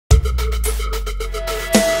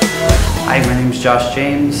Hi, my name is Josh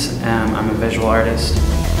James. I'm a visual artist.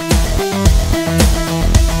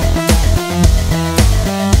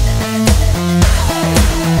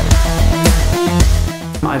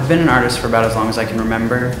 I've been an artist for about as long as I can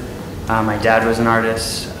remember. My dad was an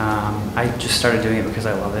artist. I just started doing it because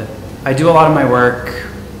I love it. I do a lot of my work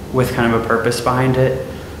with kind of a purpose behind it.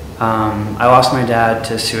 I lost my dad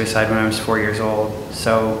to suicide when I was 4 years old,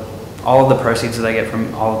 so all of the proceeds that I get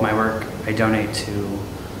from all of my work, I donate to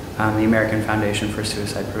the American Foundation for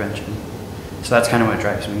Suicide Prevention. So that's kind of what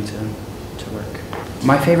drives me to work.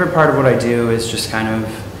 My favorite part of what I do is just kind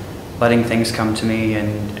of letting things come to me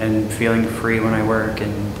and feeling free when I work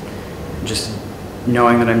and just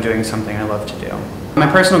knowing that I'm doing something I love to do. My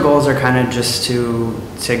personal goals are kind of just to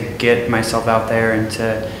get myself out there and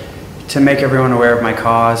to make everyone aware of my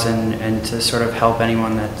cause and to sort of help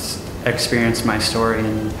anyone that's experienced my story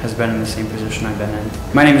and has been in the same position I've been in.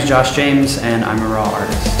 My name is Josh James and I'm a raw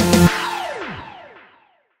artist.